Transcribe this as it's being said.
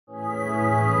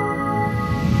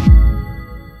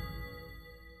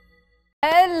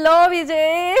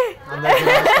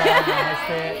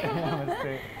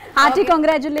Namaste. Hearty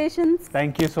congratulations.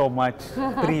 Thank you so much.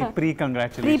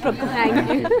 Pre-congratulations. Thank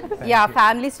you. Yeah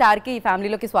family star కి ఈ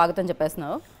ఫ్యామిలీలోకి స్వాగతం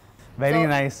చెప్పేస్తున్నావు. Very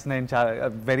nice. నేను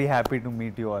very happy to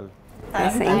meet you all.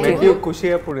 Thank Met you ఖుషి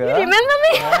అప్పుడు కదా. Remember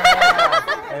me?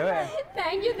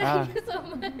 Thank you so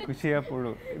much. ఖుషి అప్పుడు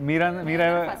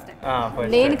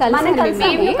నేను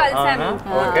కలిసాము.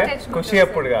 Okay ఖుషి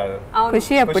అప్పుడు కాదు.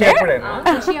 ఖుషి అప్పుడే.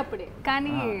 ఖుషి అప్పుడే.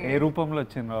 కానీ ఏ రూపంలో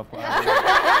వచ్చింది అప్పుడు?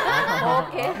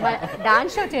 ఓకే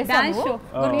డాన్స్ షో చేసాము.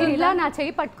 మీరు ఇలా నా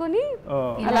చేయి పట్టుకొని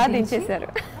అలా దించేశారు.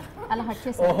 అలా హట్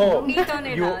చేశారు. ఓహో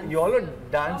you all are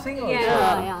dancing also.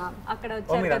 అక్కడ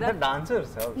Oh, మీరు అంతా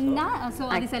dancers also. సో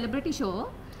అది సెలబ్రిటీ షో.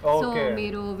 సో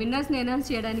మీరు విన్నర్స్ అనౌన్స్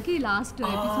చేయడానికి last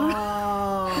episode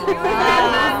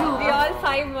we all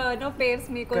 5 pairs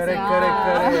మీకోసం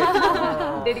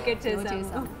డెడికేట్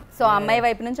చేసాము. సో అమ్మాయి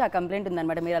వైపు నుంచి ఆ కంప్లైంట్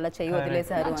ఉందన్నమాట, మీరు అలా చెయ్యి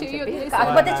వదిలేశారు అని చెప్పి.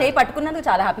 కాకపోతే చెయ్యి పట్టుకున్నందుకు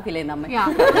చాలా హ్యాపీ ఫీల్ అయింది అమ్మాయి.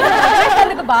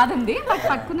 అందుకు బాధ ఉంది, బట్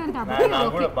పట్టుకున్నారు కాబట్టి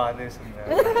నాకు కూడా బాధేసింది.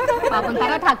 పాపం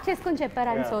తర్వాత హక్ చేసుకొని చెప్పారు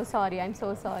ఐఎమ్ సో సారీ అని.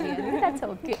 That's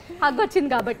okay. హగ్ వచ్చింది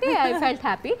కాబట్టి I felt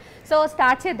happy. So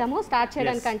start చేద్దాము. స్టార్ట్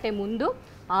చేయడానికంటే ముందు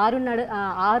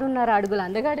 6.5 అడుగుల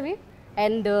అందగాడివి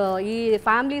అండ్ ఈ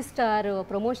ఫ్యామిలీ స్టార్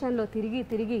ప్రమోషన్లో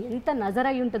తిరిగి ఎంత నజర్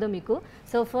అయి ఉంటుందో మీకు.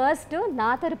 సో ఫస్ట్ నా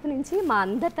తరపు నుంచి మా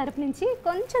అందరి తరపు నుంచి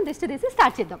కొంచెం దిష్టి తీసి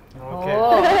స్టార్ట్ చేద్దాం.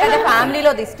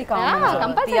 ఫ్యామిలీలో దిష్టి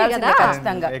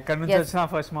ఎక్కడి నుంచి వచ్చినా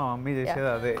ఫస్ట్ మా మమ్మీ చేసేది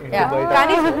అదే.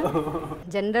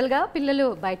 జనరల్గా పిల్లలు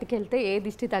బయటకు వెళ్తే ఏ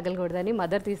దిష్టి తగలకూడదని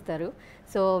మదర్ తీస్తారు.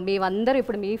 సో మేమందరూ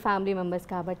ఇప్పుడు మీ ఫ్యామిలీ మెంబర్స్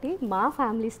కాబట్టి మా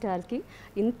ఫ్యామిలీ స్టార్కి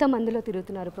ఇంతమందిలో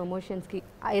తిరుగుతున్నారు ప్రమోషన్స్కి,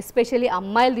 ఎస్పెషల్లీ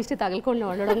అమ్మాయిల దిష్టి తగలకుండా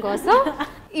ఉండడం కోసం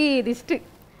ఈ దిష్టి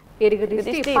ఎరుగు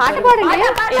దిష్టి పాట పాడండి.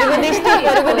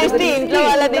 ఎరుగు దిష్టి ఇంట్లో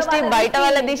వాళ్ళ దిష్టి బయట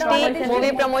వాళ్ళ దిష్టి మూవీ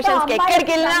ప్రమోషన్స్ కి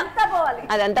ఎక్కడికి వెళ్ళినా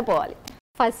అదంతా పోవాలి.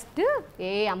 ఫస్ట్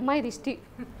ఏ అమ్మాయి దిష్టి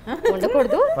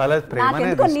ఉండకూడదు.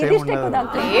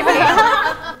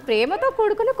 ప్రేమతో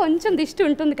కూడుకుని కొంచెం దిష్టి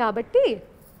ఉంటుంది కాబట్టి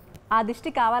ఆ దిష్టి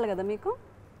కావాలి కదా మీకు.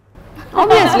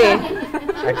 Obviously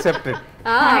accepted.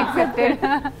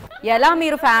 ఎలా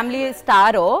మీరు ఫ్యామిలీ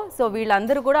స్టారో సో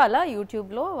వీళ్ళందరూ కూడా అలా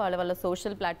యూట్యూబ్లో వాళ్ళ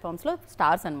సోషల్ ప్లాట్ఫామ్స్లో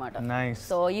స్టార్స్ అనమాట.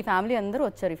 సో ఈ ఫ్యామిలీ అందరూ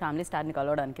వచ్చారు ఈ ఫ్యామిలీ స్టార్ని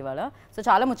కలవడానికి వాళ్ళ. సో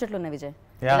చాలా ముచ్చట్లు ఉన్నాయి విజయ్,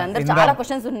 వీళ్ళందరూ చాలా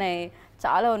క్వశ్చన్స్ ఉన్నాయి,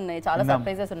 చాలా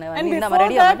సర్ప్రైజెస్ ఉన్నాయి.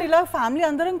 ఇలా ఫ్యామిలీ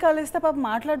అందరం కలిస్తే పాప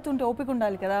మాట్లాడుతుంటే ఓపిక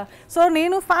ఉండాలి కదా. సో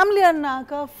నేను ఫ్యామిలీ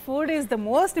అన్నాక food is the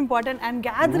most important and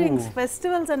gatherings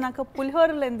festivals అన్నాక పులిహోర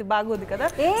లేనిది బాగోదు కదా.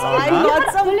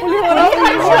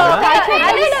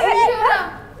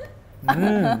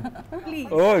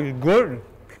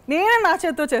 నేను నా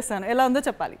చేతితో చేస్తాను, ఎలా ఉందో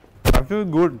చెప్పాలి.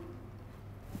 Good.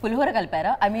 Pulihora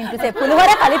కలిపారా? I mean to say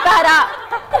పులిహోర కలిపారా?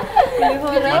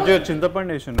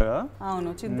 చింతపండు వేసిండు కదా. అవును,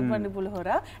 చింతపండు పులిహోర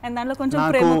అండ్ దాంట్లో కొంచెం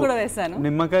ప్రేమ కూడా వేసాను.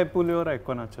 నిమ్మకాయ పులిహోర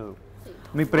ఎక్కువ నచ్చదు.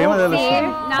 మీ ప్రేమ తెలుసు.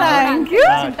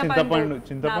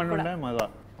 చింతపండు ఉండే మజా.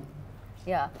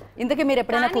 యా, ఇంతకీ మీరు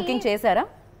ఎప్పుడైనా కుకింగ్ చేశారా?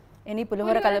 ఎనీ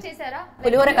పులిహోర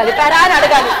కలిపారా అని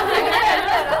అడగాలి.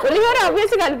 పులిహోర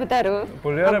ఆబ్వియస్లీ కలుపుతారు.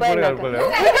 పులిహోర కలపలేదు.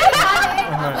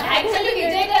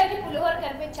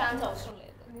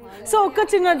 సో ఒక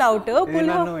చిన్న డౌట్,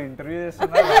 నన్ను ఇంటర్వ్యూ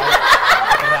చేస్తున్నా,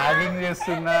 ర్యాగింగ్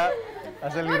చేస్తున్నా,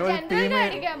 అసలు ఈ రోజు టీమ్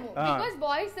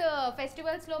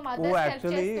ఫెస్టివల్స్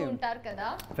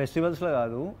లో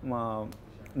కాదు,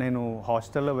 నేను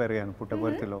హాస్టల్లో పెరిగాను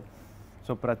పుట్టపర్తిలో.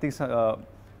 సో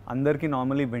అందరికీ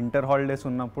నార్మల్లీ వింటర్ హాలిడేస్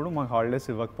ఉన్నప్పుడు మాకు హాలిడేస్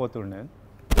ఇవ్వకపోతుండే.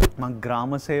 మాకు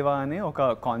గ్రామ సేవ అని ఒక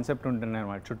కాన్సెప్ట్ ఉంటుండే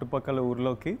అనమాట. చుట్టుపక్కల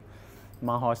ఊర్లోకి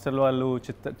మా హాస్టల్ వాళ్ళు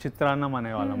చిత్రాన్నం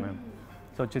అనేవాళ్ళం మేము.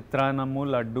 సో చిత్రాన్నము,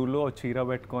 లడ్డూలు, చీర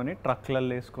పెట్టుకొని ట్రక్లలో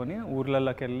వేసుకొని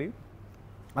ఊర్లలోకి వెళ్ళి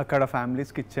అక్కడ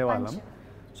ఫ్యామిలీస్కి ఇచ్చేవాళ్ళం.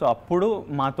 సో అప్పుడు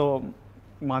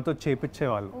మాతో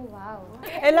చేపించేవాళ్ళు.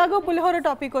 ఎలాగో పులిహోర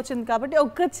టాపిక్ వచ్చింది కాబట్టి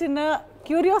ఒక చిన్న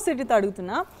క్యూరియాసిటీతో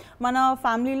అడుగుతున్నా, మన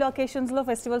ఫ్యామిలీలో అకేషన్స్లో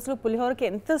ఫెస్టివల్స్లో పులిహోరకి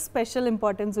ఎంత స్పెషల్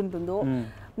ఇంపార్టెన్స్ ఉంటుందో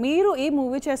మీరు ఈ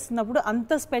మూవీ చేస్తున్నప్పుడు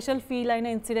అంత స్పెషల్ ఫీల్ అయిన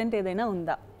ఇన్సిడెంట్ ఏదైనా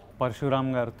ఉందా?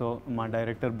 పరశురామ్ గారితో, మా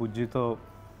డైరెక్టర్ బుజ్జితో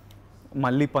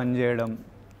మళ్ళీ పనిచేయడం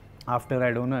ఆఫ్టర్ ఐ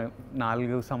డోంట్ నో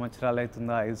 4 సంవత్సరాలు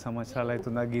అవుతుందా 5 సంవత్సరాలు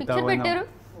అవుతుందా గీతా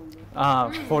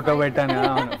ఫోటో పెట్టాను.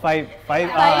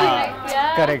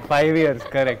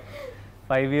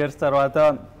 5 years తర్వాత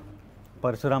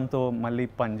పరశురామ్తో మళ్ళీ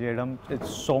పనిచేయడం,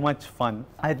 it's so much fun.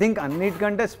 I think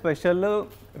అన్నిటికంటే స్పెషల్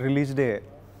రిలీజ్ డే.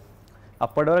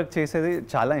 అప్పటి వరకు చేసేది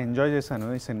చాలా ఎంజాయ్ చేశాను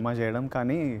ఈ సినిమా చేయడం,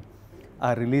 కానీ ఆ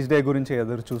రిలీజ్ డే గురించి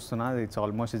ఎదురు చూస్తున్నా.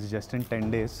 It's just in 10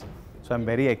 days. So I'm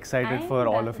very excited for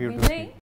all of you to see.